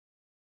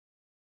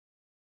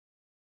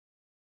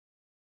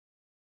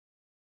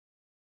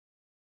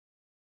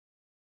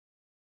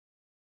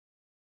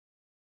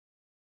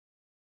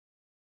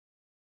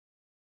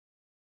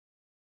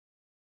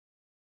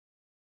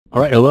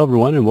All right, hello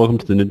everyone, and welcome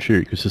to the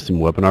NinjaTrader Ecosystem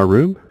webinar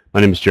room.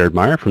 My name is Jared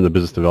Meyer from the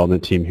business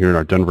development team here in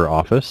our Denver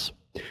office.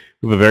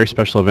 We have a very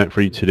special event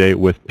for you today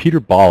with Peter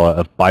Balla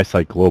of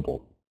BuySide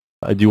Global.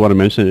 I do want to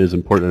mention it is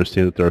important to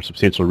understand that there are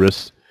substantial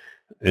risks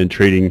in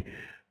trading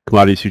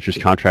commodities, futures,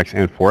 contracts,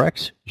 and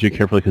Forex. You should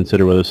carefully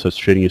consider whether such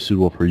trading is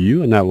suitable for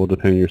you, and that will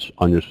depend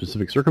on your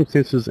specific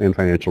circumstances and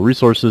financial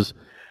resources.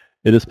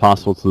 It is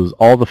possible to lose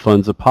all the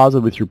funds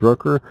deposited with your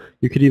broker.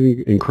 You could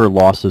even incur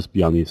losses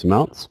beyond these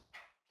amounts.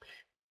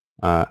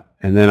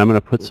 And then I'm going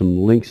to put some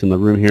links in the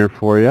room here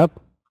for you.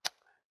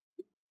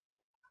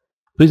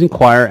 Please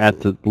inquire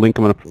at the link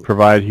I'm going to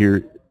provide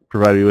you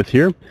with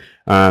here,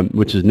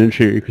 which is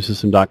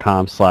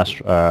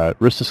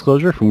ninjatraderecosystem.com/risk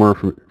disclosure for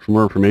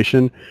more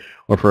information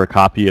or for a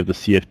copy of the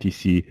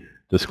CFTC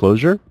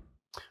disclosure.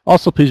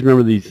 Also, please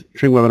remember these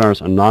trading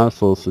webinars are not a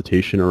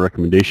solicitation or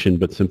recommendation,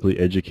 but simply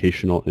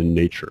educational in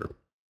nature.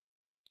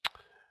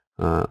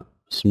 Some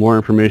more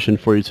information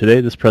for you today.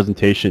 This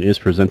presentation is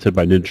presented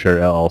by NinjaTrader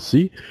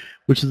LLC,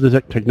 which is the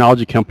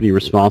technology company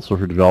responsible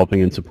for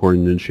developing and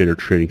supporting NinjaTrader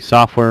trading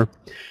software.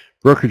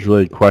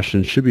 Brokerage-related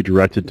questions should be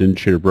directed to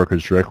NinjaTrader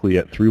Brokerage directly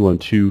at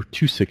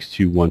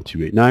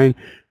 312-262-1289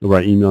 or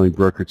by emailing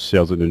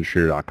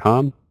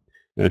brokerage@ninjatrader.com.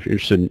 And if you're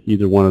interested in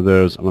either one of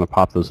those, I'm going to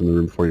pop those in the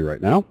room for you right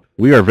now.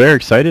 We are very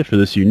excited for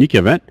this unique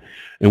event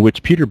in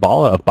which Peter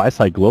Balla of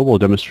BuySide Global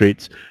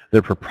demonstrates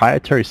their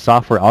proprietary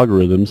software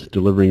algorithms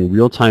delivering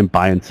real-time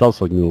buy and sell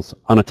signals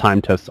on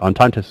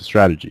time-tested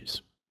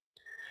strategies.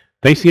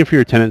 Thanks again for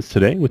your attendance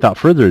today. Without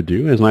further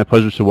ado, it is my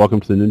pleasure to welcome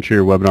to the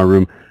NinjaTrader webinar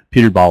room,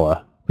 Peter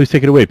Balla. Please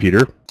take it away,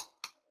 Peter.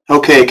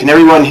 Okay, can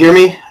everyone hear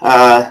me?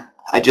 I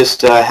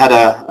just had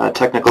a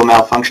technical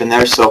malfunction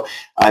there, so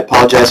I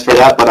apologize for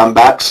that, but I'm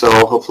back, so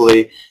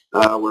hopefully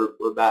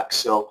we're back.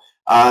 So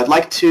I'd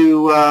like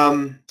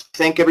to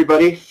thank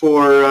everybody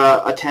for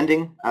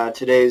attending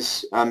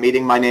today's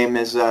meeting. My name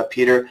is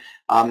Peter.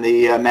 I'm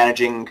the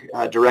Managing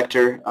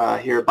Director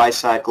here at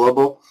BuySide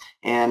Global.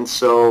 And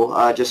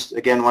so just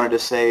again wanted to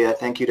say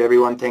thank you to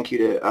everyone, thank you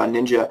to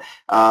Ninja.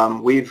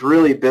 We've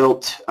really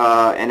built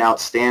an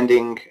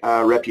outstanding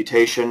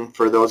reputation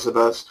for those of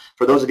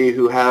you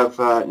who have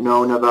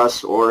known of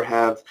us or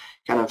have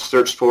kind of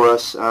searched for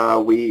us.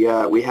 We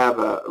have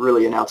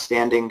really an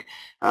outstanding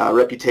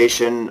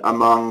reputation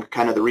among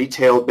kind of the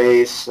retail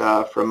base,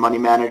 from money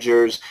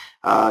managers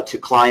to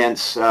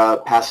clients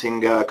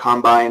passing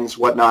combines,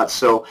 whatnot.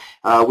 So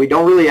we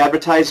don't really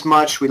advertise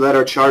much. We let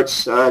our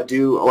charts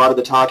do a lot of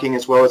the talking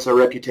as well as our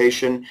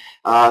reputation.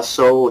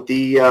 So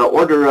the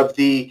order of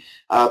the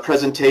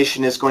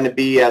presentation is going to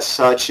be as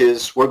such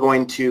is we're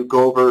going to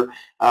go over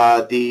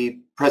the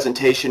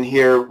presentation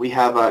here. We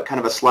have a kind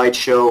of a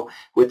slideshow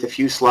with a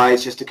few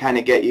slides just to kind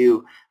of get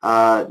you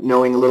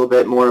knowing a little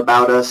bit more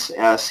about us,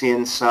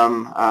 seeing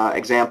some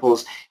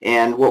examples,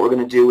 and what we're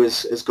going to do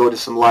is go to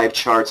some live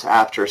charts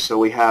after. So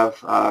we have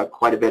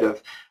quite a bit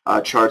of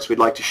charts we'd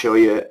like to show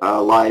you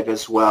live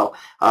as well.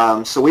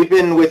 So we've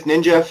been with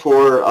Ninja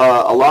for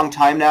a long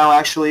time now.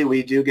 Actually,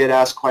 we do get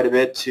asked quite a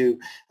bit to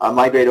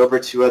migrate over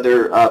to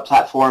other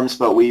platforms,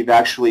 but we've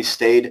actually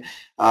stayed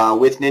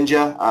with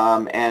Ninja,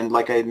 and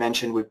like I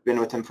mentioned, we've been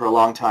with them for a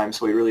long time,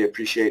 so we really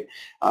appreciate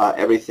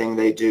everything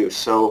they do.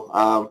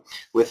 So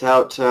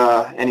without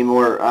any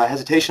more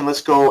hesitation,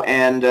 let's go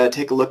and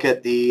take a look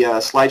at the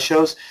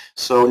slideshows.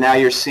 So now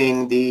you're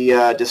seeing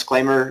the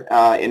disclaimer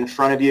in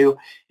front of you,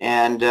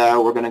 and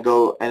we're going to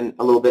go and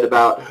a little bit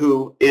about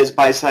who is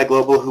BuySide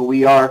Global, who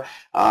we are.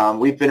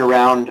 We've been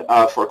around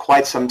for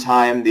quite some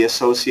time. The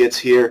associates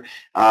here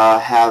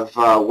have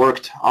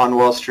worked on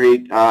Wall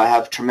Street,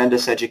 have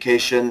tremendous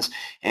educations,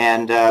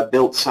 and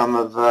built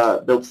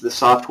the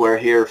software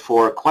here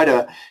for quite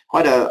a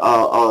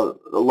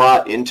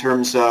lot in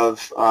terms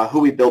of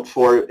who we built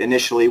for.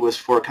 Initially was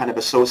for kind of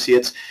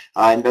associates,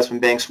 investment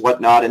banks,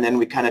 whatnot, and then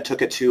we kind of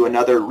took it to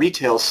another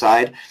retail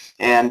side.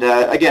 And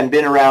again,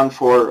 been around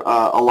for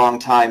a long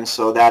time,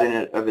 so that in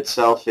and of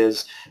itself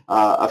is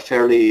a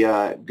fairly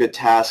good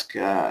task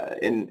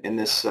in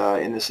this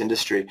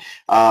industry.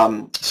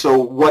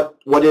 So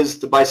what is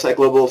the BuySide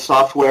Global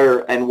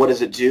software and what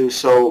does it do?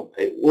 So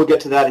we'll get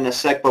to that in a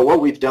sec. But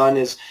what we've done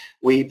is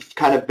we've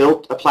kind of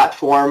built a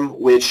platform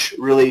which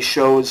really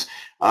shows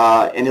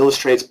and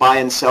illustrates buy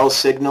and sell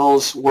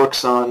signals,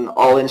 works on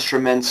all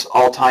instruments,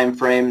 all time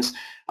frames,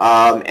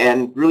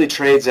 and really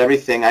trades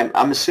everything.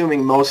 I'm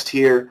assuming most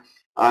here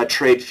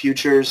trade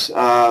futures,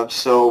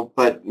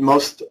 but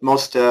most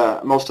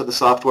of the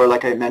software,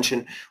 like I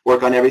mentioned,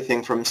 work on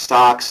everything from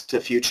stocks to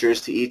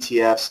futures to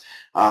ETFs,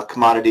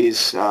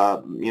 commodities,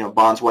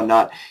 bonds,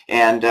 whatnot.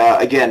 And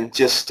again,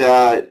 just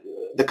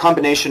the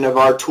combination of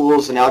our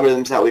tools and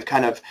algorithms that we've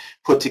kind of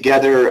put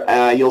together,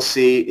 you'll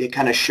see it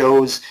kind of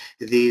shows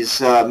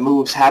these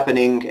moves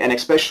happening, and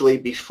especially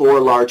before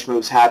large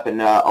moves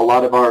happen. A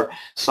lot of our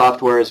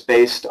software is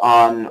based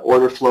on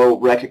order flow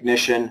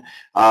recognition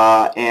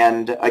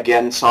and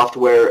again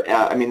software,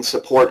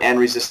 support and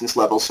resistance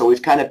levels. So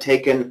we've kind of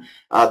taken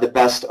the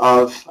best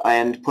of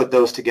and put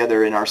those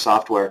together in our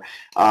software.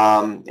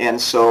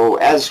 And so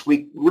as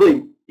we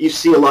really you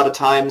see a lot of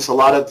times, a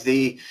lot of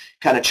the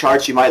kind of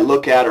charts you might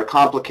look at are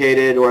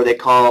complicated, or they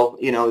call,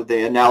 you know,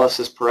 the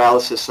analysis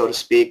paralysis, so to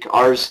speak.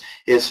 Ours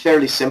is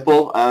fairly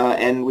simple,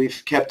 and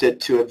we've kept it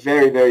to a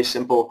very, very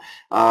simple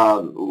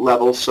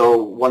level.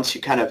 So once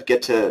you kind of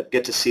get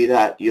to see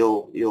that,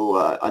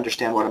 you'll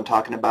understand what I'm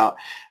talking about.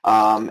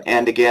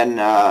 And again,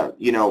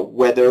 you know,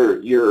 whether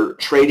you're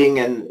trading,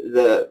 and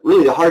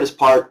really the hardest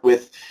part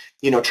with,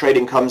 you know,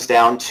 trading comes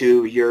down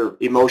to your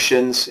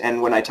emotions.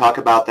 And when I talk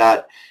about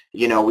that,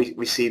 you know,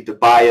 we see the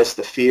bias,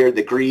 the fear,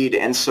 the greed,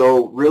 and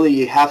so really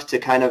you have to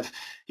kind of,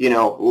 you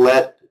know,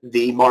 let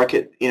the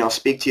market, you know,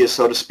 speak to you,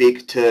 so to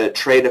speak, to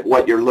trade at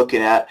what you're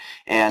looking at,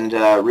 and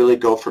really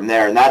go from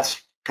there. And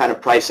that's kind of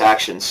price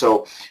action.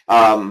 So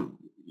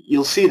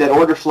you'll see that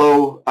order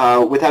flow,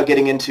 without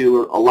getting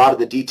into a lot of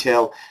the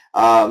detail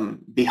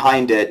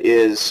behind it,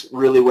 is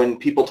really when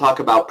people talk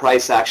about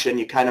price action,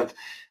 you kind of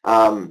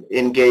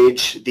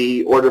engage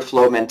the order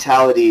flow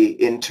mentality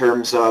in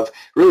terms of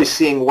really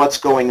seeing what's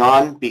going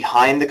on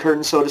behind the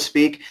curtain, so to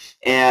speak.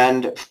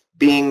 And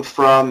being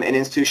from an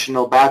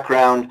institutional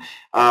background,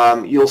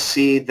 you'll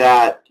see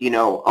that, you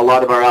know, a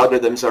lot of our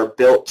algorithms are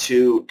built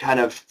to kind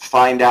of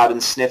find out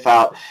and sniff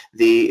out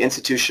the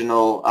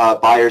institutional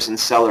buyers and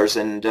sellers.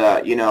 And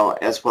you know,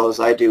 as well as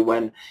I do,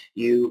 when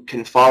you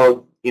can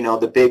follow, you know,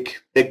 the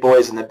big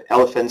boys and the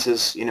elephants,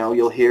 as you know,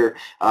 you'll hear,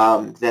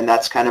 then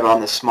that's kind of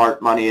on the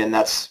smart money, and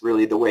that's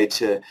really the way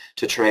to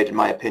trade, in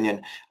my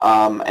opinion.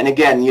 And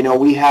again, you know,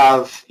 we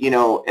have, you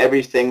know,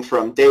 everything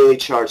from daily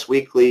charts,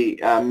 weekly,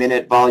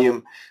 minute,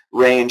 volume,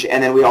 range,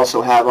 and then we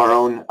also have our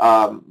own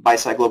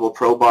BuySide Global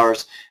Pro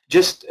bars.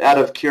 Just out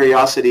of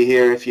curiosity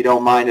here, if you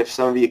don't mind, if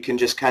some of you can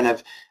just kind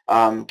of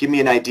give me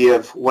an idea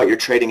of what you're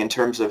trading in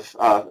terms of,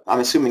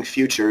 I'm assuming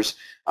futures,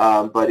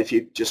 but if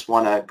you just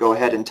want to go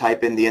ahead and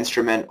type in the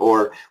instrument,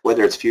 or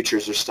whether it's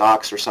futures or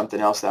stocks or something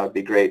else, that would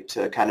be great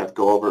to kind of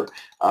go over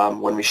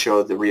when we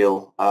show the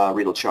real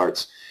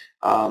charts.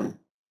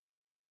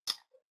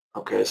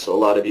 Okay, so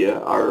a lot of you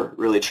are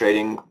really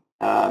trading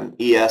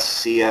ES,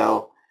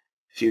 CL,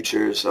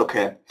 futures.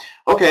 Okay.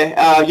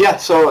 Yeah,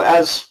 so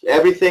as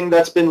everything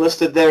that's been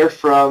listed there,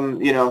 from,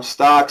 you know,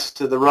 stocks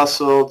to the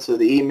Russell to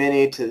the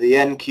E-mini to the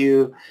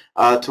NQ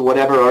to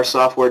whatever our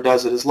software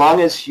does it, as long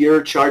as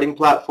your charting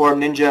platform,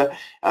 Ninja,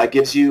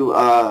 gives you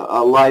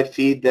a live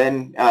feed,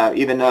 then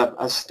even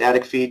a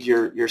static feed,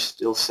 you're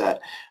still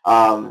set.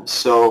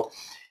 So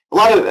a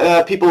lot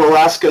of people will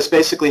ask us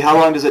basically, how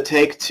long does it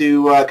take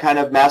to kind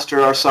of master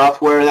our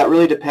software? That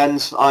really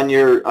depends on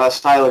your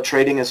style of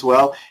trading as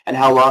well, and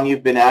how long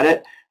you've been at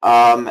it.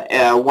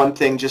 One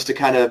thing just to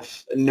kind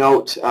of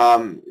note,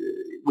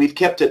 we've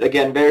kept it,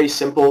 again, very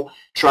simple.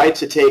 Tried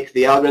to take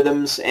the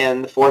algorithms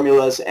and the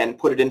formulas and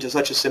put it into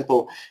such a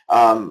simple,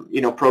 you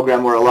know,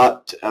 program where a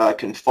lot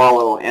can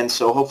follow, and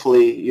so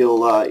hopefully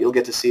you'll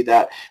get to see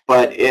that.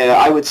 But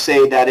I would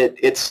say that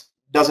it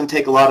doesn't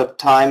take a lot of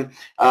time.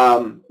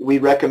 We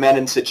recommend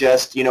and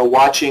suggest, you know,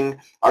 watching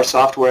our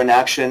software in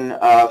action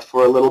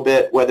for a little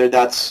bit, whether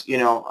that's, you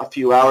know, a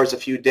few hours, a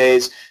few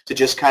days, to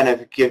just kind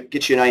of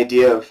get you an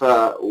idea of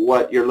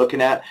what you're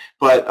looking at.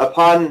 But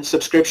upon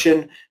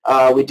subscription,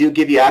 we do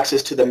give you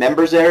access to the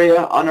members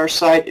area on our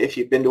site. If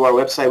you've been to our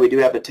website, we do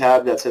have a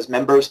tab that says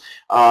members,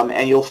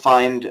 and you'll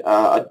find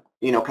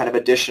you know, kind of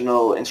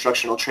additional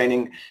instructional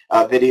training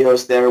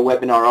videos there,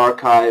 webinar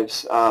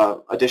archives,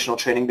 additional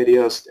training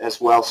videos as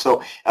well.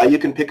 So you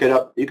can pick it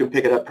up. You can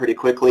pick it up pretty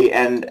quickly.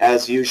 And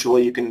as usual,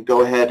 you can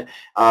go ahead,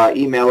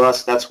 email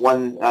us. That's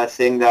one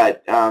thing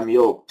that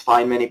you'll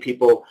find many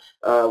people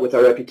with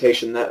our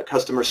reputation. The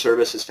customer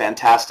service is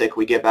fantastic.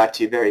 We get back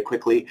to you very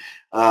quickly.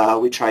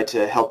 We try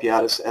to help you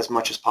out as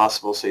much as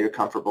possible, so you're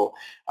comfortable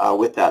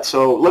with that.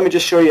 So let me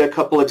just show you a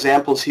couple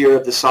examples here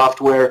of the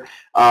software.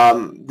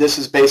 This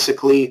is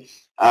basically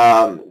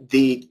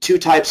the two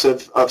types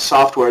of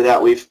software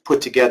that we've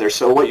put together.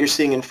 So what you're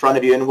seeing in front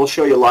of you, and we'll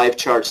show you live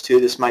charts too.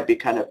 This might be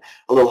kind of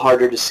a little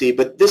harder to see,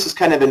 but this is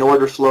kind of an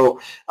order flow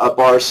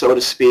bar, so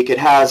to speak. It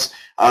has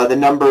the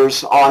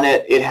numbers on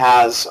it. It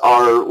has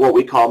our what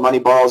we call money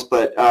balls,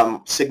 but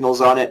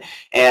signals on it.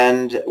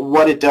 And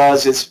what it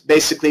does is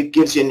basically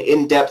gives you an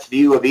in-depth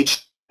view of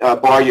each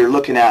bar you're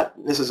looking at.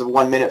 This is a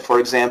 1 minute, for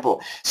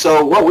example.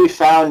 So what we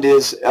found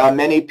is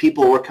many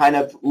people were kind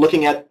of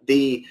looking at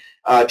the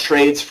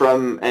trades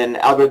from an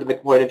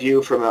algorithmic point of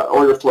view, from an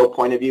order flow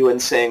point of view,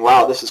 and saying,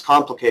 wow, this is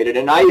complicated.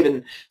 And I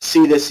even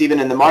see this even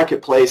in the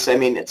marketplace. I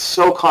mean, it's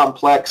so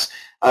complex,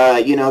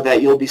 you know,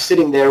 that you'll be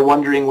sitting there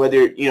wondering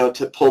whether, you know,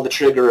 to pull the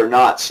trigger or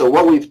not. So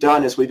what we've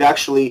done is we've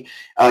actually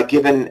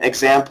given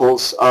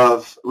examples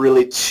of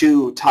really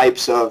two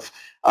types of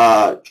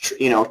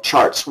you know,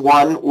 charts.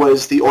 One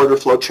was the order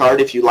flow chart.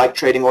 If you like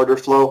trading order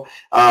flow,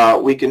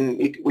 we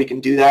can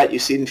do that. You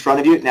see it in front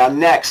of you. Now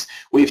next,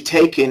 we've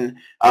taken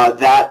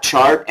that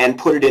chart and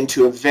put it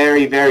into a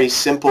very, very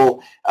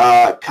simple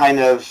kind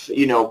of,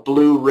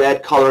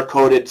 blue-red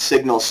color-coded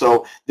signal.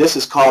 So this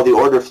is called the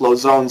order flow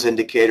zones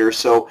indicator.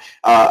 So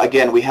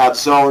again, we have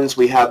zones,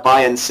 we have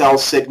buy and sell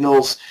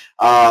signals,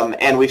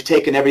 and we've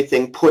taken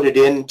everything, put it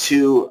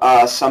into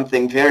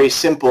something very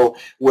simple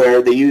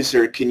where the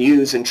user can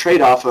use and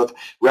trade off of,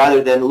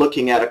 rather than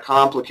looking at a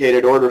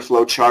complicated order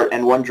flow chart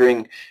and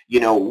wondering,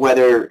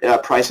 whether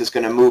price is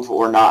going to move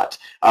or not.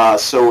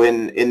 So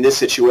in this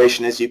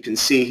situation, as you can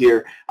see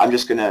here, I'm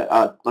just going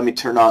to, let me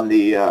turn on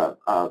the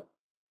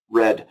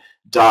red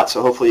dot,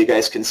 so hopefully you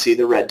guys can see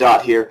the red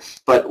dot here.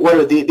 But what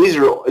are these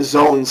are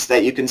zones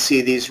that you can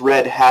see, these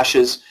red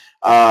hashes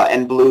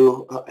and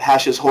blue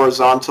hashes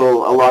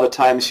horizontal. A lot of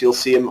times you'll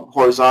see them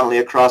horizontally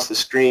across the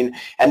screen,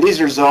 and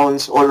these are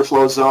zones, order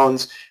flow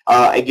zones,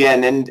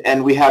 again,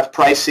 and we have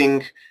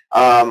pricing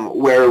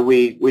where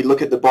we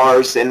look at the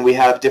bars, and we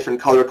have different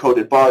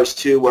color-coded bars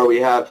too, where we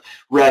have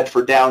red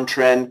for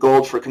downtrend,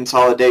 gold for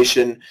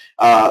consolidation,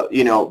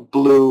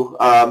 blue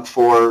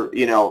for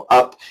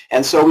up.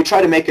 And so we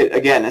try to make it,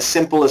 again, as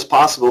simple as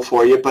possible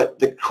for you. But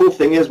the cool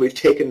thing is we've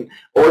taken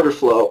order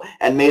flow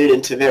and made it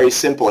into very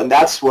simple, and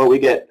that's where we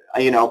get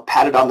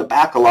patted on the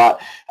back a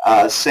lot,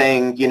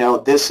 saying,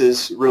 this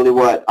is really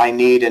what I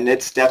need, and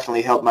it's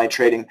definitely helped my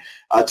trading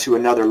to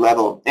another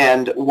level.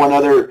 And one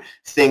other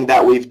thing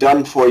that we've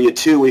done for you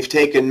too, we've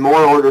taken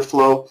more order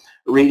flow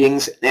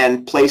readings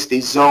and placed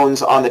these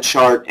zones on the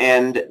chart,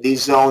 and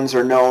these zones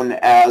are known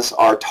as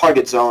our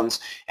target zones.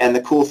 And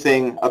the cool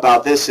thing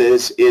about this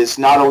is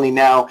not only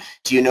now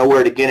do you know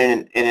where to get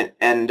in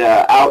and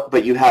out,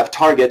 but you have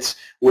targets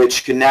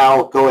which can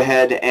now go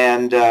ahead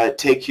and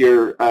take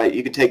your,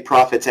 you can take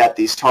profits at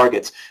these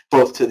targets,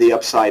 both to the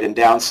upside and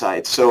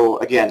downside. So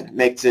again,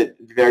 makes it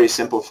very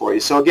simple for you.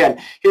 So again,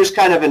 here's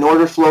kind of an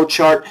order flow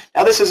chart.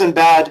 Now this isn't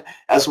bad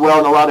as well,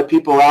 and a lot of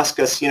people ask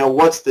us,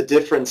 what's the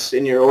difference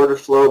in your order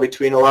flow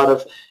between a lot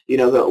of,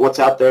 what's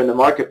out there in the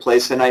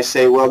marketplace? And I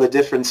say, well, the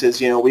difference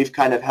is, we've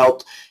kind of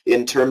helped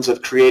in terms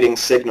of creating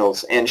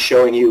signals and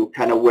showing you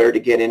kind of where to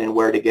get in and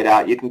where to get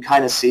out. You can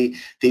kind of see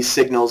these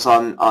signals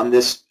on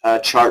this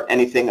chart.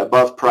 Anything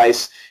above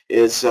price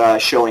is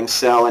showing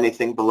sell,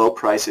 anything below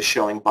price is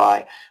showing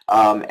buy.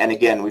 And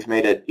again, we've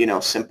made it,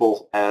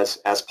 simple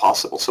as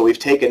possible. So we've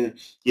taken,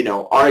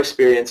 our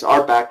experience,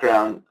 our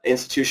background,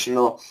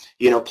 institutional,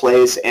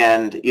 plays,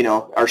 and,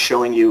 are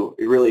showing you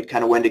really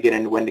kind of when to get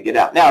in and when to get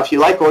out. Now, if you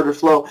like order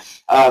flow,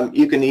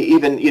 you can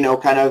even,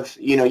 kind of,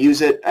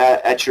 use it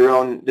at your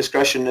own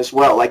discretion as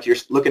well. Like you're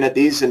looking at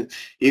these, and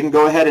you can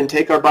go ahead and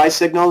take our buy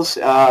signals.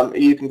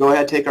 You can go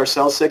ahead and take our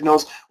sell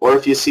signals, or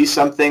if you see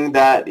something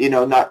that,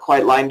 not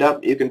quite lined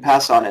up, you can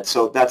pass on it.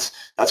 So that's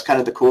kind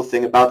of the cool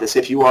thing about this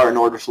if you are an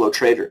order flow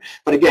trader.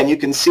 But again, you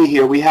can see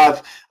here we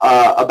have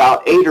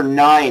about 8 or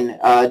 9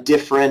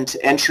 different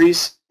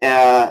entries.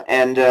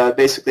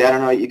 Basically, I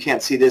don't know, you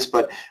can't see this,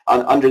 but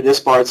under this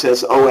bar it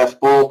says OF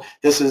Bull.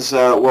 This is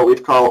what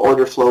we'd call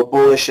order flow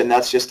bullish, and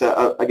that's just,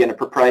 again, a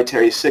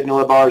proprietary signal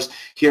of ours.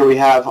 Here we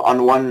have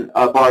on one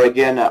bar,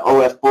 again,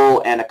 OF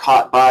Bull and a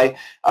COT buy.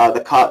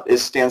 The COT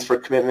stands for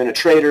commitment of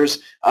traders.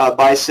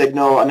 Buy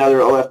signal,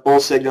 another OF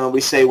Bull signal, and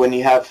we say when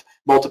you have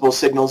multiple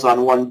signals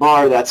on one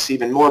bar, that's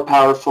even more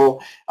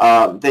powerful.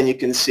 Then you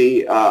can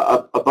see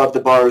above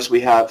the bars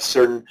we have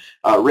certain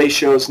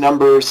ratios,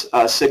 numbers,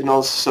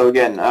 signals. So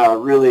again,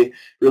 really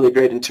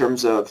great in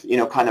terms of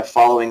kind of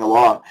following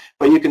along.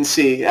 But you can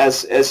see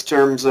as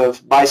terms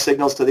of buy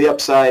signals to the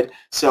upside,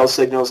 sell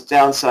signals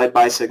downside,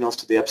 buy signals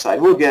to the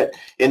upside. We'll get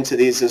into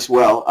these as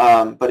well.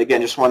 But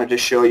again, just wanted to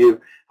show you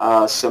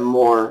some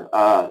more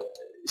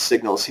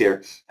signals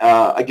here.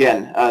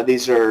 Again,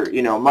 these are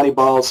money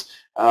balls.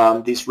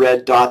 These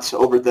red dots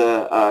over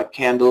the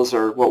candles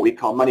are what we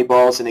call money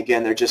balls, and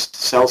again, they're just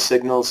sell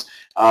signals,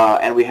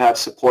 and we have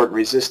support and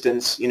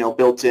resistance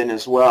built in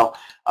as well.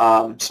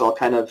 So I'll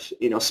kind of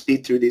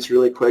speed through these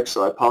really quick,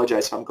 so I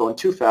apologize if I'm going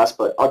too fast,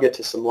 but I'll get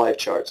to some live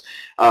charts.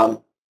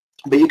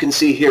 But you can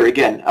see here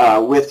again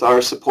with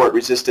our support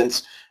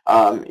resistance,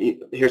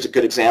 here's a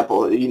good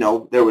example.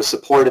 There was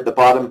support at the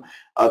bottom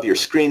of your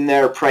screen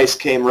there. Price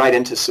came right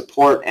into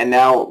support, and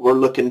now we're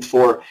looking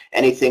for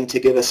anything to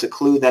give us a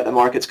clue that the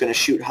market's going to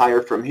shoot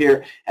higher from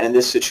here. And in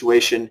this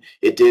situation,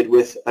 it did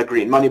with a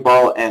green money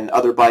ball and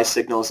other buy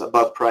signals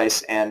above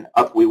price, and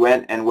up we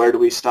went. And where do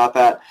we stop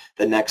at?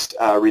 The next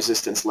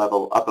resistance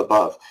level up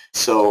above.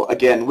 So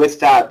again, with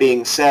that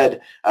being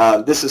said,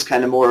 this is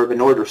kind of more of an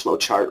order flow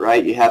chart,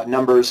 right? You have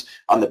numbers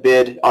on the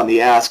bid, on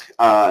the ask,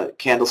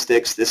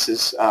 candlesticks. This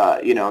is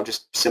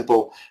just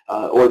simple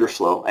order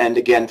flow. And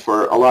again,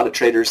 for a lot of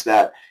traders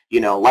that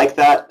like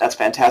that, that's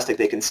fantastic.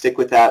 They can stick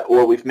with that.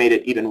 Or we've made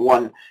it even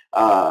one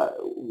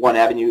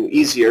avenue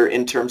easier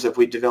in terms of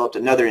we developed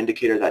another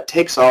indicator that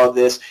takes all of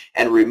this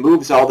and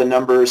removes all the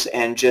numbers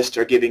and just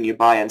are giving you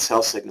buy and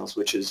sell signals,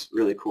 which is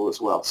really cool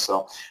as well.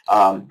 So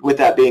with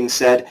that being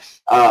said,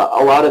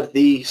 a lot of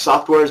the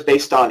software is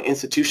based on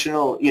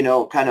institutional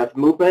kind of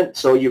movement,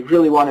 so you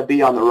really want to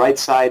be on the right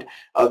side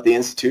of the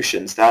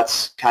institutions.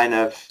 That's kind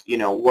of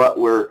what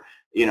we're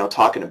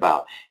talking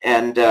about.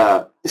 And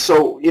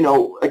so,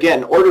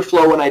 again, order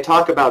flow, when I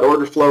talk about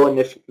order flow, and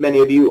if many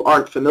of you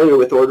aren't familiar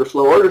with order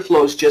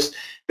flow is just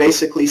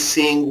basically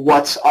seeing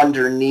what's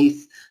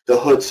underneath the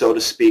hood, so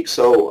to speak.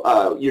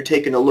 So you're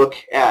taking a look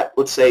at,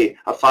 let's say,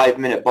 a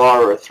 5-minute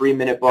bar or a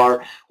 3-minute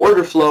bar.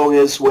 Order flow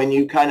is when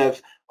you kind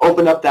of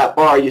open up that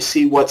bar, you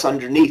see what's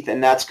underneath,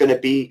 and that's going to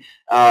be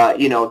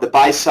the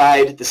buy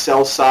side, the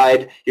sell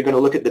side. You're going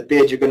to look at the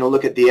bid, you're going to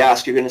look at the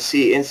ask, you're going to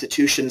see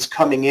institutions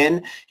coming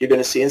in, you're going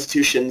to see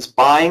institutions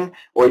buying,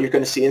 or you're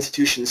going to see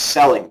institutions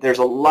selling. There's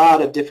a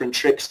lot of different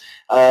tricks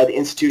the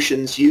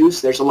institutions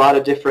use. There's a lot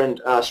of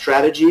different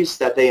strategies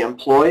that they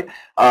employ.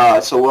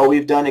 So what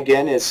we've done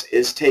again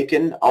is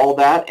taken all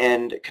that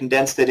and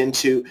condensed it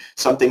into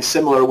something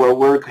similar where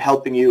we're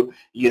helping you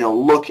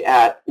look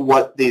at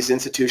what these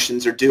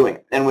institutions are doing.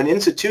 And when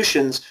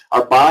institutions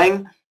are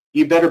buying,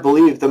 you better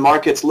believe the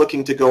market's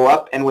looking to go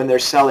up, and when they're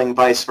selling,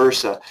 vice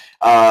versa.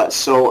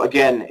 So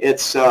again,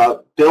 it's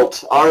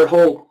built, our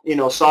whole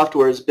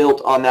software is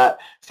built on that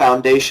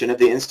foundation of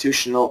the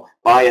institutional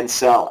buy and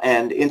sell,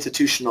 and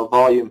institutional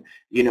volume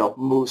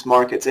moves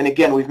markets. And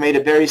again, we've made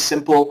it very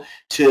simple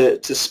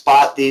to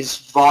spot these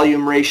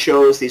volume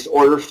ratios, these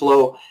order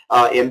flow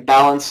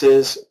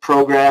imbalances,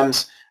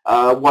 programs,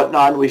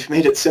 whatnot. We've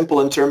made it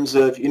simple in terms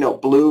of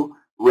blue,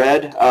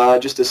 red,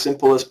 just as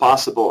simple as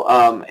possible.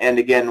 And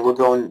again,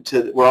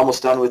 we're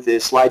almost done with the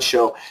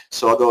slideshow,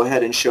 so I'll go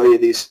ahead and show you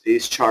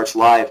these charts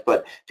live.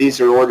 But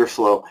these are order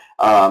flow.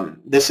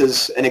 This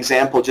is an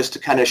example just to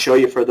kind of show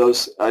you for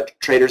those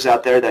traders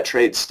out there that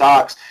trade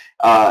stocks.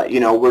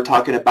 We're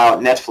talking about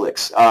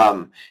Netflix.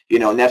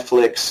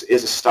 Netflix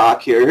is a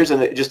stock here. Here's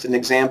just an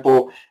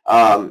example.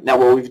 Now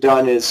what we've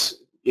done is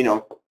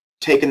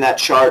taken that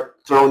chart,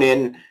 thrown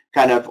in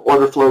kind of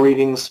order flow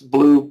readings,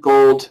 blue,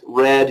 gold,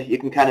 red. You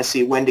can kind of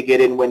see when to get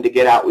in, when to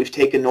get out. We've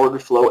taken order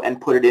flow and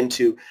put it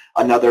into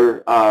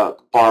another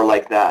bar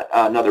like that,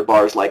 another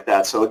bars like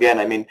that. So again,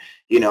 I mean,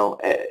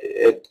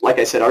 like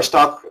I said, our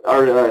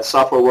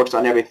software works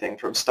on everything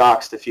from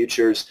stocks to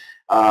futures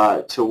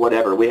to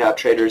whatever. We have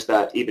traders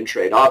that even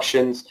trade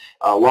options,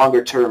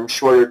 longer term,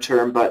 shorter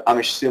term, but I'm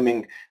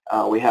assuming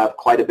we have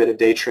quite a bit of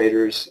day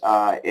traders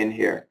in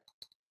here.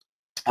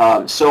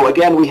 So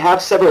again, we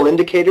have several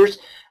indicators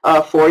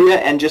for you,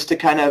 and just to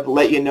kind of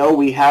let you know,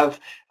 we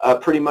have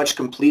pretty much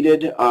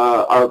completed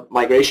our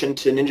migration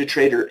to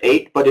NinjaTrader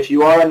 8. But if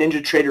you are on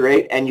NinjaTrader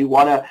 8 and you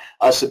want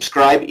to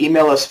subscribe,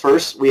 email us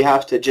first. We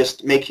have to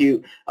just make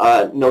you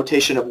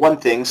notation of one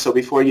thing. So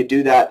before you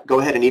do that, go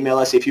ahead and email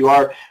us. If you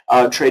are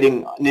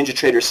trading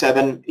NinjaTrader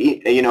 7,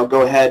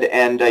 go ahead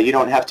and you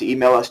don't have to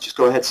email us. Just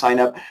go ahead, sign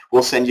up.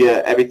 We'll send you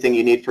everything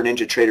you need for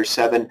NinjaTrader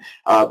 7.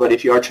 But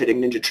if you are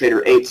trading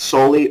NinjaTrader 8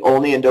 solely,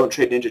 only, and don't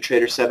trade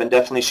NinjaTrader 7,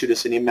 definitely shoot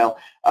us an email.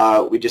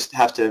 We just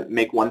have to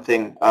make one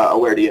thing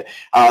aware to you.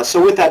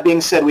 So with that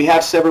being said, we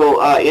have several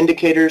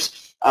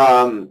indicators.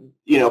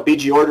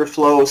 BG order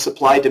flow,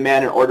 supply,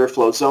 demand, and order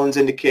flow zones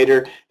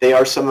indicator. They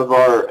are some of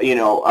our,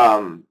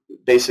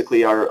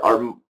 basically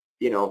our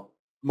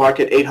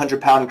market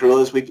 800-pound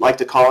gorillas, we like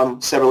to call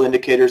them, several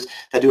indicators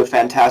that do a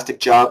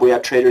fantastic job. We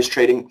have traders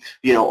trading,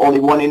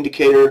 only one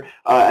indicator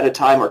at a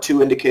time or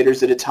two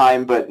indicators at a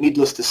time, but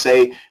needless to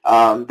say,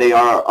 they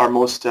are our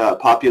most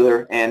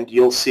popular, and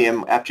you'll see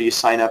them after you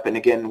sign up. And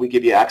again, we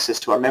give you access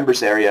to our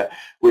members area,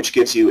 which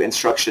gives you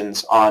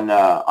instructions on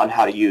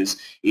how to use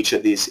each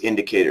of these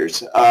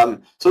indicators.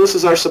 So this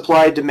is our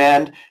supply,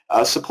 demand,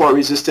 support,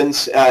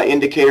 resistance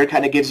indicator.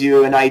 Kind of gives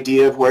you an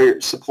idea of where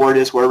support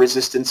is, where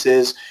resistance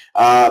is.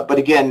 But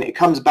again, it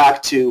comes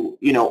back to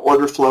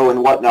order flow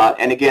and whatnot.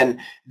 And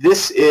again,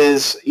 this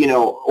is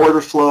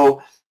order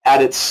flow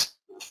at its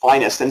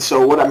finest. And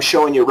so what I'm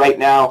showing you right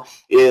now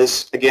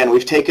is, again,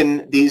 we've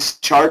taken these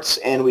charts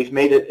and we've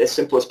made it as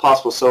simple as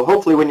possible. So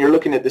hopefully when you're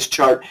looking at this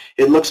chart,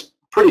 it looks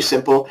pretty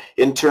simple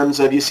in terms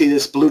of, you see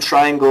this blue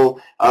triangle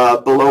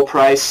below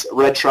price,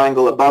 red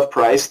triangle above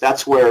price.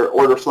 That's where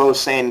order flow is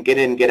saying get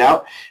in, get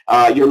out.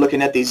 You're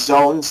looking at these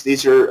zones.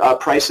 These are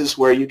prices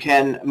where you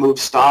can move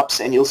stops,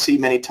 and you'll see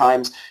many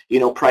times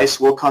price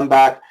will come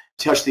back,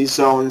 touch these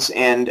zones,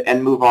 and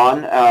move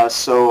on.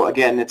 So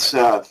again, it's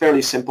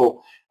fairly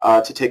simple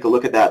to take a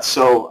look at that.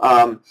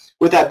 So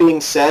with that being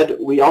said,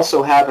 we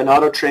also have an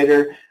auto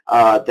trader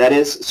that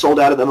is sold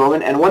out at the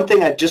moment. And one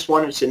thing I just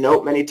wanted to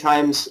note, many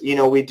times,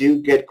 we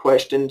do get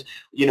questioned,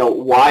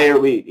 why are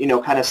we,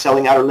 kind of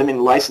selling out or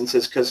limiting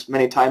licenses? Because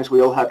many times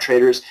we'll have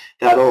traders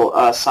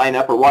that'll sign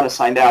up or want to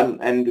sign out,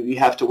 and we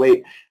have to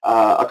wait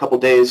a couple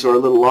days or a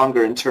little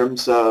longer in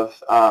terms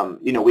of,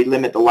 we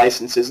limit the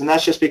licenses. And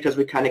that's just because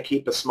we kind of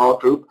keep a small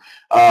group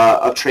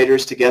of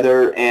traders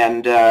together,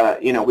 and,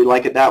 we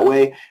like it that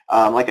way.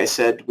 Like I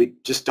said, we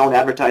just don't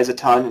advertise a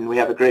ton, and we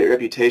have a great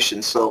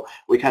reputation, so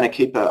we kind of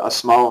keep a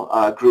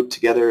small group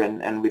together,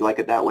 and we like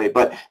it that way.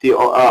 But the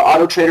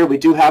auto trader, we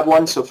do have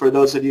one, so for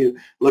those of you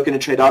looking to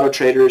trade auto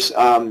traders,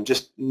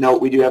 just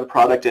note we do have a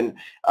product, and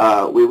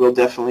we will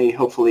definitely,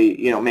 hopefully,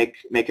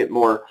 make it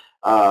more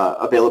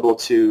available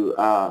to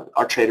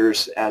our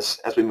traders as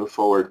we move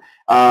forward.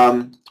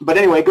 But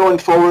anyway, going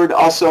forward,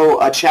 also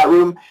a chat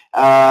room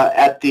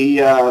at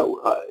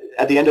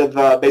the end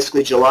of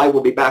basically July,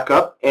 we'll be back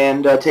up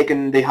and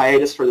taking the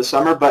hiatus for the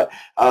summer, but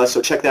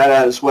so check that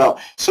out as well.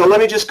 So let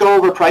me just go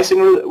over pricing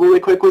really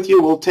quick with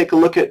you. We'll take a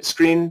look at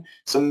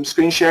some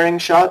screen sharing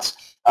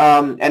shots,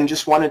 and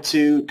just wanted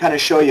to kind of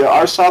show you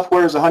our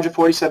software is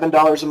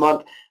 $147 a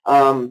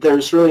month.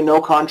 There's really no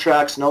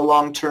contracts, no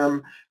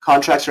long-term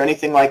contracts or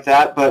anything like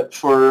that, but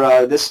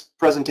for this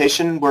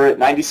presentation we're at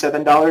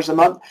 $97 a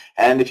month,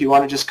 and if you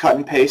want to just cut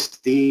and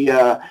paste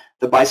the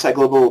BuySide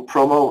Global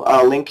promo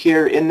link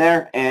here in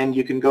there, and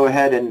you can go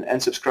ahead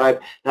and subscribe.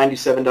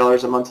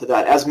 $97 a month to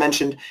that. As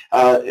mentioned,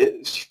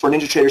 for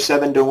NinjaTrader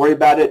 7, don't worry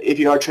about it. If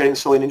you are trading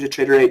solely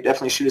NinjaTrader 8,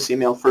 definitely shoot us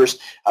email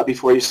first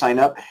before you sign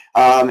up.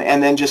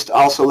 And then just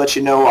also let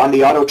you know on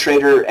the Auto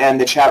Trader and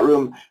the chat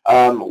room,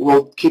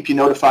 we'll keep you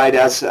notified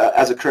as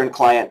a current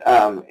client,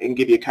 and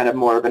give you kind of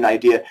more of an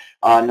idea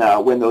on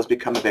when those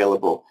become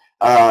available.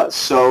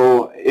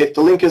 So if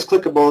the link is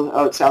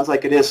clickable, it sounds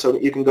like it is, so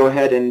you can go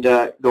ahead and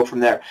go from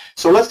there.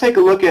 So let's take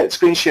a look at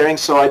screen sharing.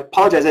 So I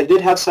apologize, I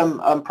did have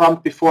some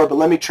prompt before, but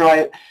let me try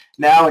it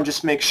now and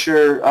just make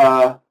sure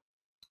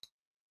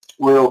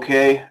we're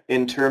okay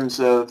in terms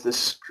of the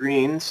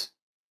screens.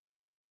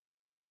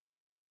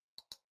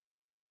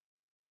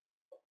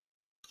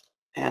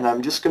 And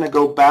I'm just going to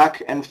go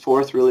back and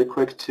forth really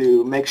quick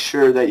to make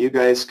sure that you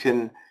guys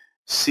can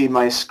see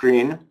my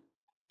screen,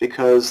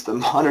 because the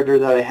monitor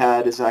that I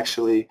had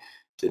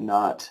did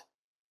not.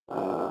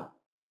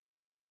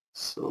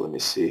 So let me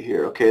see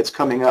here. Okay, it's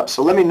coming up.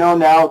 So let me know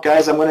now,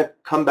 guys. I'm going to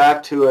come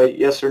back to a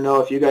yes or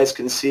no if you guys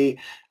can see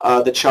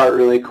the chart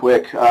really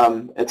quick.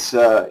 It's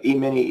a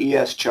E-mini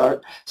ES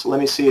chart. So let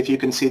me see if you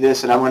can see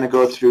this, and I'm going to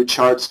go through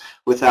charts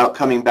without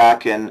coming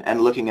back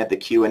and looking at the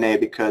Q&A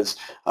because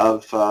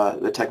of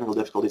the technical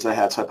difficulties I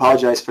had. So I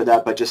apologize for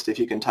that, but just if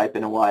you can type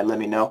in a Y, let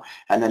me know,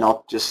 and then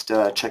I'll just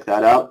check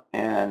that out.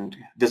 And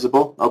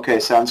visible? Okay,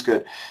 sounds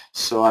good.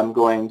 So I'm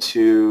going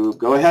to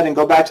go ahead and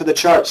go back to the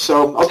chart.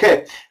 So,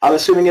 okay, I'm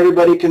assuming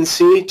everybody can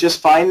see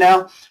just fine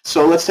now.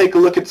 So let's take a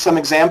look at some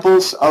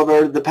examples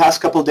over the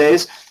past couple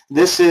days.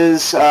 This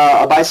is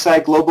a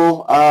BuySide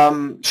Global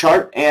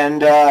chart,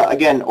 and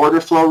again, order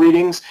flow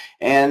readings,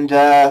 and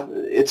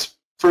it's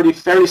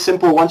fairly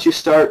simple once you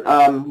start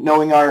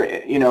knowing our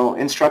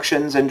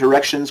instructions and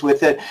directions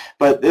with it.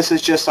 But this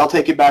is just, I'll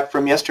take you back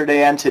from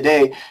yesterday and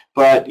today,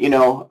 but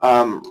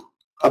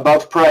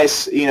above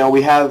price,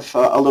 we have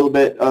a little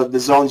bit of the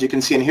zones you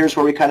can see, and here's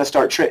where we kind of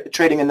start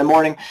trading in the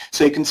morning.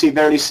 So you can see,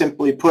 very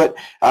simply put,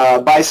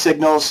 buy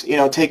signals,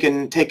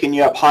 taking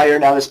you up higher.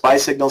 Now this buy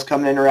signal's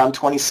coming in around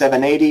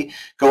 27.80,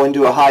 going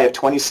to a high of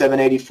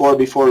 27.84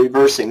 before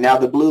reversing. Now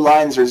the blue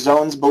lines are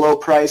zones below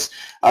price,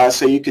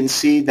 so you can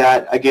see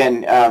that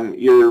again,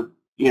 you're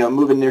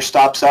moving their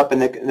stops up,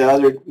 and the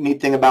other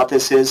neat thing about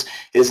this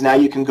is now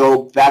you can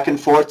go back and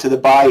forth to the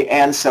buy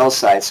and sell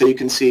side. So you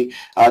can see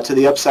to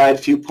the upside a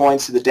few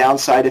points, to the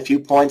downside a few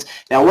points.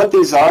 Now what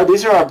these are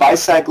our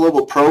BuySide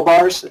Global Pro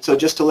bars. So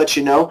just to let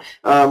you know,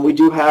 we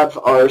do have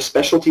our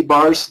specialty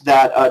bars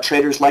that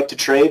traders like to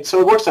trade.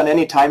 So it works on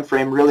any time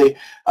frame really,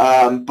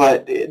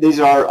 but these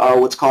are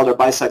what's called our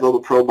BuySide Global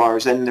Pro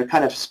bars, and they're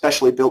kind of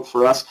specially built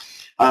for us.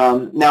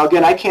 Now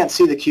again, I can't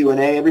see the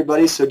Q&A,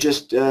 everybody, so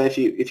just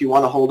if you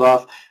want to hold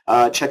off,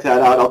 check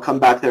that out. I'll come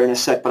back there in a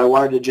sec, but I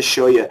wanted to just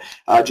show you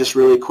just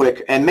really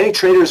quick. And many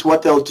traders,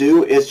 what they'll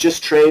do is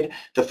just trade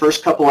the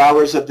first couple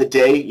hours of the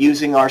day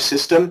using our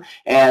system,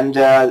 and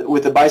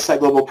with the BuySide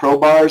Global Pro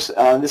bars,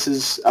 this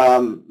is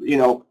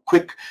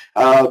quick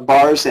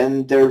bars,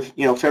 and they're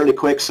fairly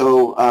quick,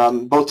 so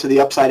both to the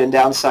upside and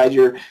downside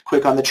you're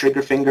quick on the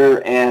trigger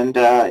finger, and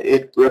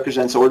it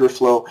represents order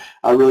flow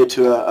really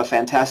to a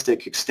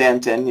fantastic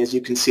extent. And as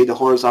you can see, the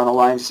horizontal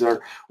lines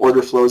are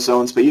order flow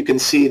zones, but you can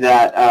see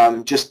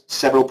that just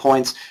several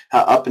points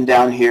up and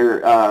down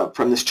here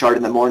from this chart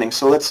in the morning.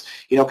 So let's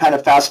kind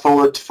of fast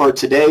forward for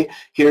today.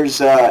 Here's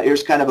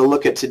kind of a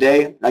look at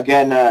today.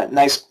 Again,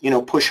 nice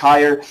push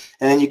higher,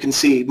 and then you can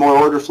see more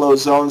order flow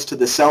zones to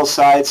the sell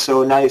side,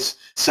 so nice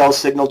sell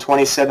signal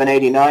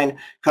 27.89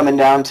 coming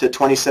down to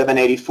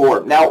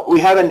 27.84. Now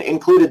we haven't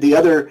included the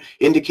other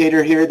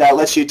indicator here that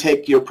lets you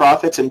take your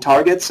profits and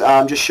targets.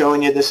 I'm just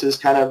showing you this is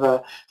kind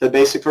of the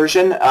basic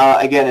version.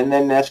 Again, and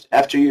then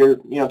after you're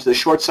to the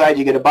short side,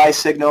 you get a buy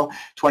signal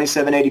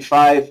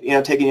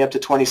 27.85, taking you up to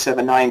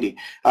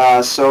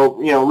 27.90. So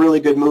really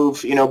good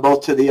move,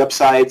 both to the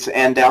upsides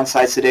and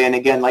downsides today. And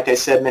again, like I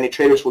said, many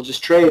traders will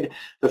just trade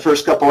the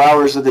first couple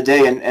hours of the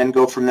day and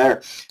go from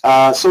there.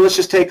 So let's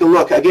just take a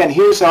look. Again,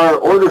 here's our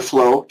order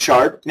flow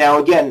chart. Now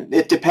again,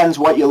 it depends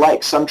what you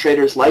like. Some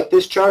traders like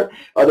this chart,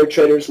 other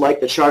traders like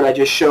the chart I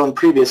just shown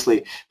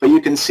previously. But you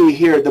can see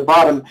here at the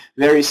bottom,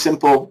 very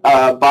simple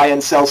buy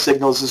and sell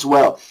signals as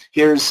well.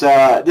 Here's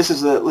this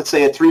is let's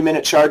say a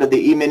 3-minute chart of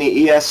the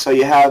E-mini ES. So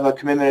you have a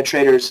commitment of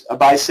traders, a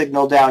buy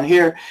signal down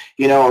here,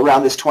 you know,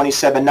 around this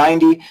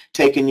 27.90,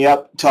 taking you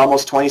up to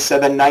almost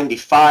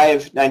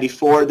 27.95,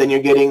 94. Then you're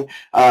getting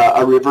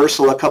a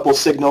reversal, a couple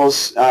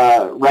signals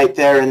right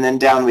there, and then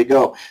down we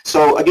go.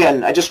 So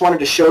again, I just wanted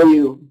to show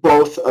you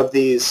both of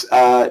these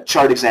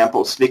chart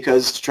examples,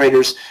 because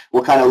traders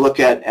will kind of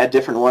look at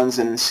different ones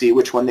and see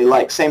which one they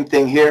like. Same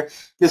thing here.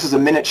 This is a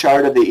minute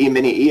chart of the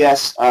E-mini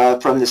ES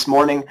from this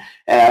morning,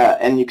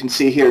 and you can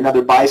see here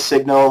another buy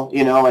signal,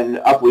 you know, and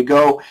up we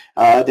go.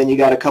 Then you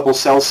got a couple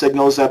sell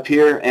signals up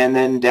here, and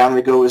then down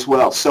we go as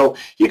well. So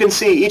you can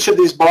see each of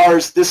these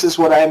bars. This is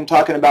what I'm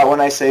talking about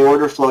when I say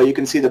order flow. You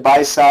can see the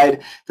buy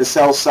side, the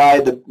sell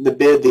side, the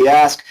bid, the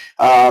ask.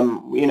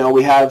 You know,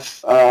 we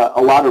have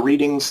a lot of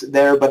readings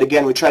there, but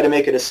again, we try to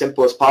make it as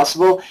simple as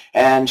possible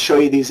and show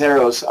you these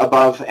arrows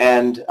above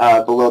and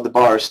below the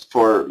bars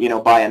for, you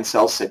know, buy and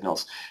sell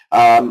signals.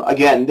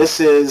 Again, this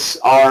is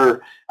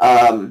our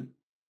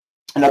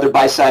another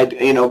buy side,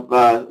 you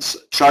know,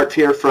 chart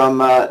here from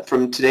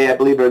today, I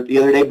believe, or the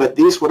other day. But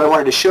these, what I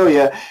wanted to show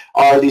you,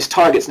 are these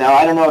targets. Now,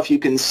 I don't know if you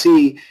can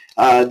see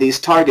these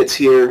targets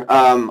here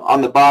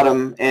on the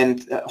bottom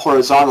and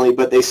horizontally,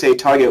 but they say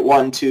target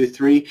 1, 2,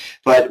 3.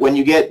 But when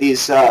you get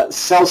these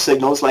sell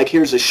signals, like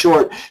here's a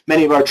short,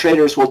 many of our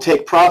traders will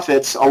take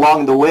profits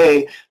along the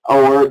way,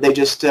 or they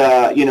just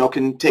you know,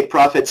 can take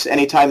profits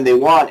anytime they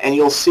want. And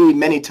you'll see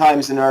many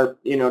times in our,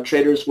 you know,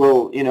 traders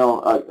will, you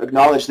know,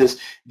 acknowledge this.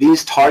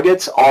 These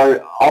targets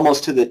are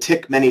almost to the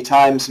tick many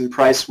times, and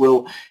price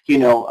will, you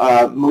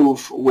know,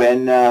 move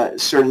when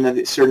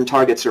certain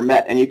targets are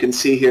met. And you can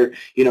see here,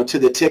 you know, to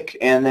the tick,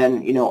 and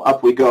then, you know,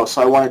 up we go.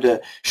 So I wanted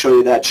to show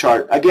you that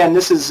chart. Again,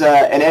 this is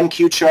an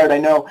NQ chart. I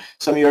know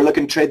some of you are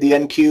looking to trade the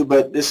NQ,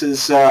 but this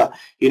is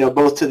you know,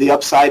 both to the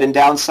upside and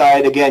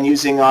downside. Again,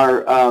 using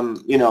our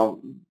you know,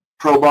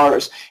 pro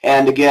bars,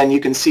 and again,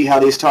 you can see how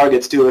these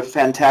targets do a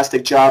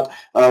fantastic job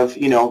of,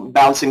 you know,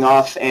 bouncing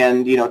off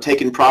and, you know,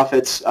 taking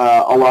profits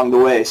along the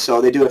way. So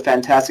they do a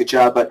fantastic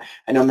job. But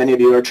I know many of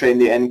you are trading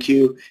the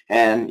NQ,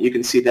 and you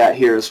can see that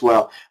here as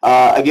well.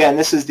 Again,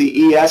 this is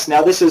the ES.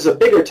 Now, this is a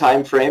bigger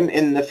time frame.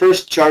 In the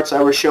first charts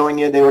I was showing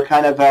you, they were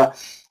kind of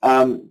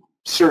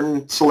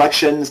certain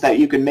selections that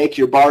you can make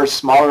your bars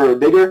smaller or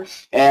bigger,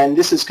 and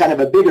this is kind of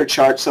a bigger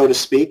chart, so to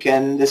speak,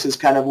 and this is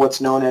kind of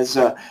what's known as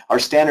our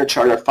standard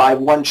chart, our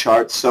 5-1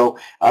 chart. So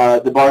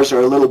the bars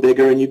are a little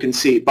bigger, and you can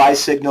see buy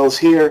signals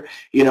here,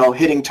 you know,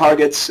 hitting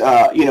targets,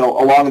 you know,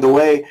 along the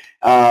way.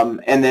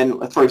 And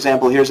then, for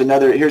example, here's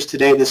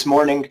today, this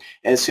morning.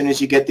 As soon as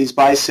you get these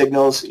buy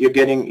signals, you're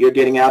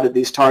getting out of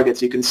these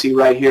targets. You can see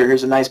right here,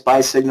 here's a nice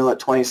buy signal at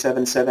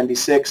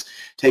 27.76,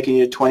 taking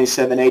you to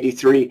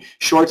 27.83.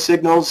 Short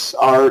signals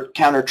are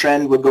counter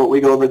trend. We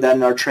go over that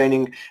in our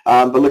training.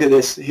 But look at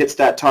this, hits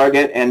that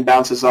target and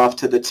bounces off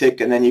to the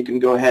tick, and then you can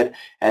go ahead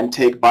and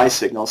take buy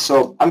signals.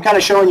 So I'm kind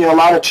of showing you a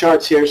lot of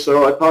charts here,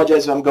 so I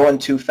apologize if I'm going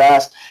too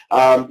fast,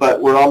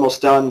 but we're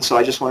almost done. So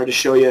I just wanted to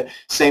show you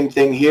same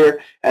thing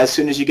here. As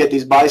soon as you get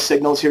these buy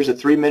signals, here's a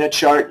 3-minute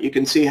chart. You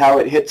can see how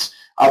it hits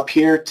up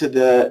here to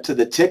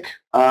the tick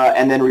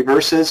and then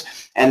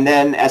reverses, and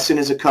then as soon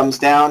as it comes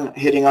down,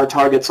 hitting our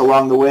targets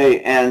along the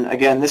way. And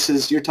again, this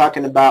is, you're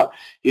talking about,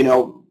 you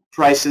know,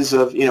 prices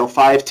of, you know,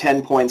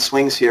 5-10 point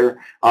swings here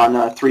on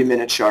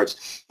 3-minute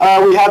charts.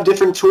 We have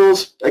different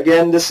tools.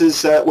 Again, this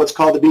is what's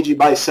called the BG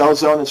Buy Sell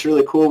Zone. It's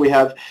really cool. We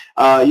have,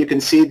 you can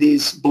see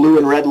these blue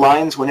and red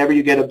lines. Whenever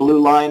you get a blue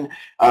line,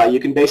 you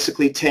can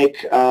basically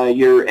take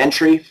your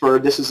entry for,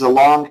 this is a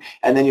long,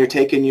 and then you're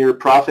taking your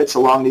profits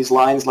along these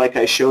lines like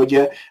I showed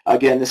you.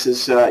 Again, this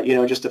is you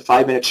know, just a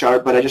 5-minute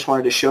chart, but I just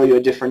wanted to show you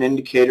a different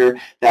indicator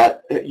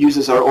that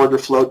uses our order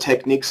flow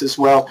techniques as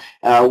well.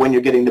 When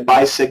you're getting the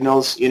buy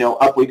signals, you know,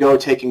 up we go,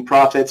 taking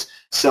profits.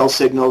 Sell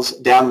signals,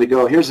 down we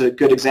go. Here's a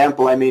good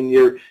example. I mean,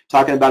 you're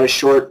talking about a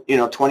short, you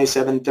know,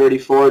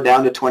 27.34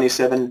 down to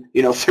 27,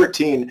 you know,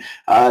 13.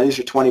 These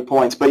are 20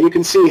 points. But you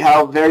can see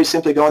how very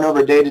simply going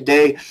over day to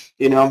day,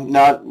 you know,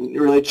 not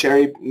really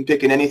cherry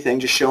picking anything,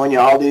 just showing you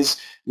all these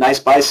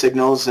nice buy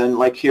signals, and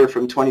like here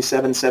from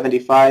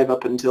 27.75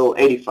 up until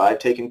 85,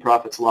 taking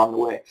profits along the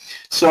way.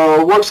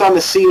 So it works on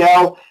the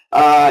CL.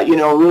 You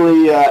know,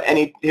 really,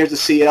 here's the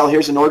CL,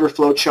 here's an order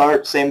flow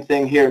chart, same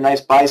thing here,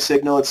 nice buy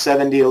signal at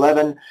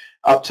 70.11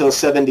 up till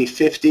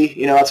 70.50,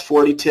 you know, that's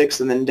 40 ticks,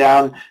 and then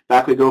down,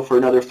 back we go for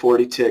another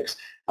 40 ticks.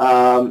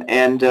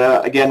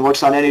 Again,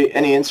 works on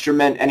any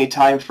instrument, any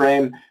time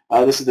frame.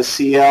 This is the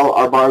CL,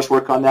 our bars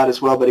work on that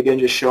as well, but again,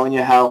 just showing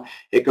you how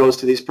it goes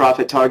to these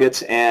profit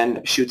targets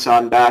and shoots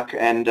on back,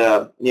 and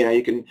you know,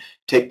 you can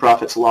take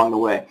profits along the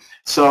way.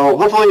 So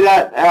hopefully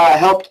that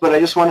helped, but I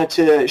just wanted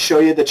to show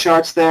you the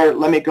charts there.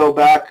 Let me go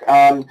back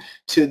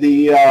to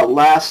the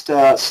last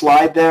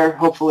slide there.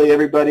 Hopefully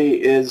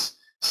everybody is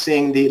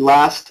seeing the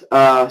last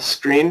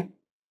screen.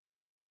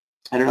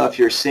 I don't know if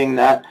you're seeing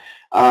that.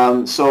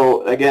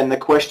 So again, the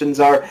questions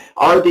are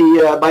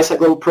the BuySide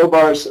Global Pro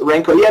Bars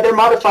Renko? Yeah, they're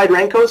modified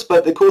Renkos,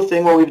 but the cool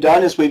thing what we've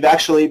done is we've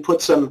actually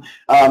put some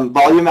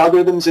volume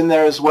algorithms in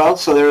there as well,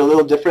 so they're a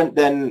little different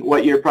than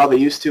what you're probably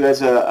used to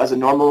as a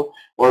normal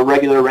or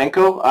regular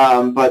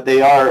Renko, but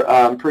they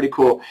are pretty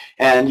cool,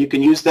 and you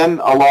can use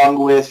them along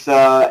with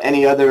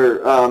any other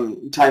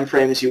time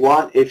frames you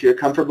want if you're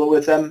comfortable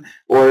with them,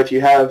 or if you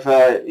have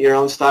your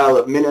own style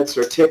of minutes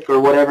or tick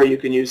or whatever, you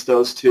can use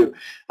those too.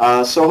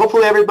 So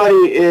hopefully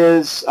everybody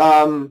is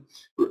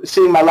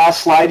seeing my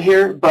last slide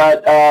here,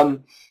 but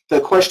the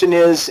question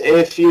is,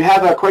 if you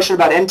have a question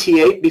about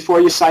NT8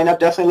 before you sign up,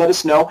 definitely let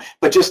us know.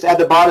 But just at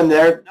the bottom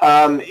there,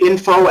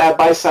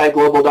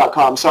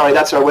 info@buysideglobal.com. Sorry,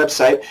 that's our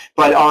website.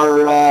 But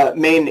our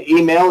main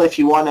email, if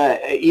you want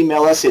to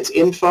email us, it's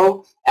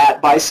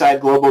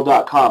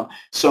info@buysideglobal.com.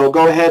 So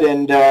go ahead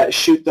and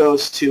shoot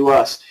those to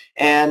us.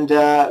 And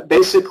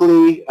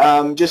basically,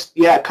 just,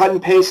 yeah, cut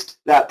and paste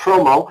that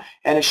promo,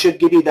 and it should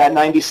give you that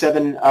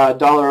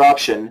 $97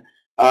 option.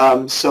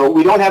 So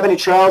we don't have any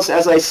trials,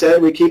 as I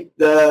said. We keep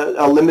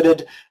a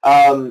limited,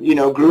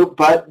 group,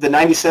 but the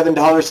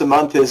 $97 a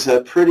month is a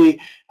pretty,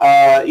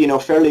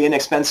 fairly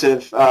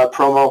inexpensive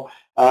promo,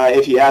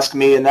 if you ask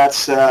me, and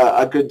that's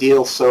a good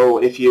deal. So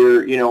if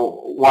you're,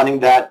 wanting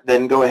that,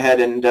 then go ahead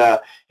and,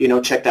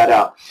 check that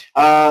out.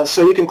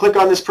 So you can click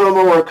on this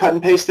promo or cut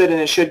and paste it, and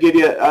it should give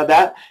you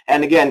that.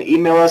 And again,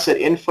 email us at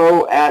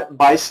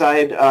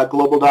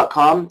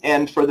info@buysideglobal.com.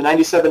 And for the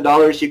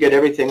 $97, you get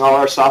everything, all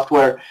our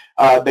software.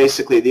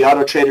 Basically, the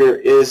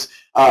AutoTrader is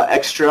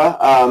extra,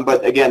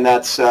 but again,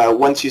 that's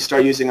once you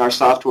start using our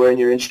software and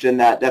you're interested in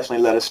that,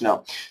 definitely let us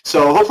know.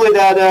 So hopefully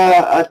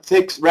that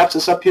wraps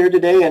us up here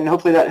today, and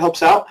hopefully that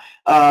helps out.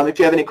 If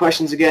you have any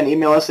questions, again,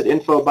 email us at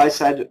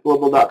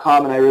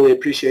info@buysideglobal.com, and I really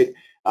appreciate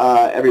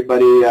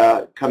everybody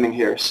coming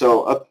here.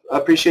 So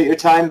appreciate your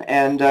time,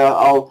 and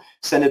I'll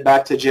send it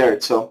back to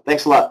Jared. So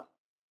thanks a lot.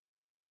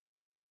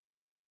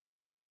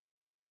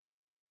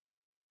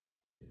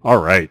 All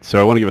right, so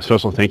I want to give a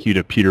special thank you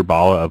to Peter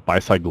Balla of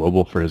BuySide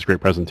Global for his great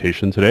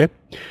presentation today.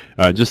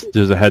 Just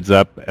as a heads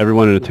up,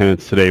 everyone in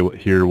attendance today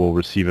here will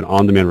receive an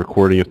on-demand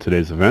recording of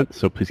today's event,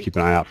 so please keep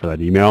an eye out for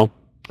that email.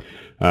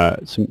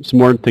 Some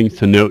more things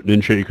to note: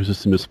 NinjaTrader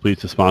Ecosystem is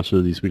pleased to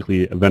sponsor these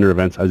weekly vendor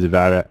events as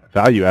a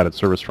value-added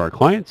service for our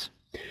clients.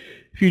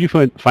 If you do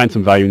find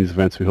some value in these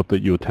events, we hope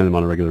that you attend them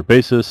on a regular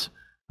basis.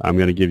 I'm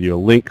going to give you a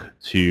link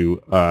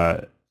to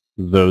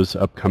those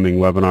upcoming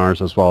webinars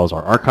as well as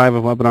our archive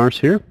of webinars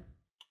here.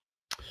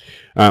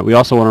 We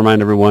also want to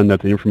remind everyone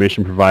that the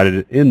information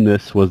provided in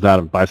this was that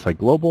of BuySide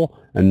Global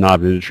and not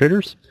of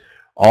NinjaTraders.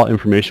 All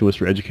information was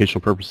for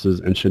educational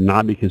purposes and should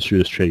not be construed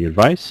as trading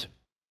advice.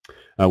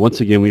 Once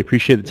again, we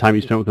appreciate the time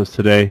you spent with us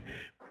today.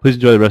 Please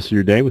enjoy the rest of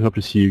your day. We hope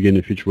to see you again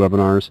in future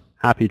webinars.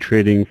 Happy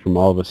trading from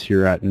all of us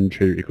here at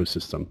NinjaTrader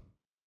Ecosystem.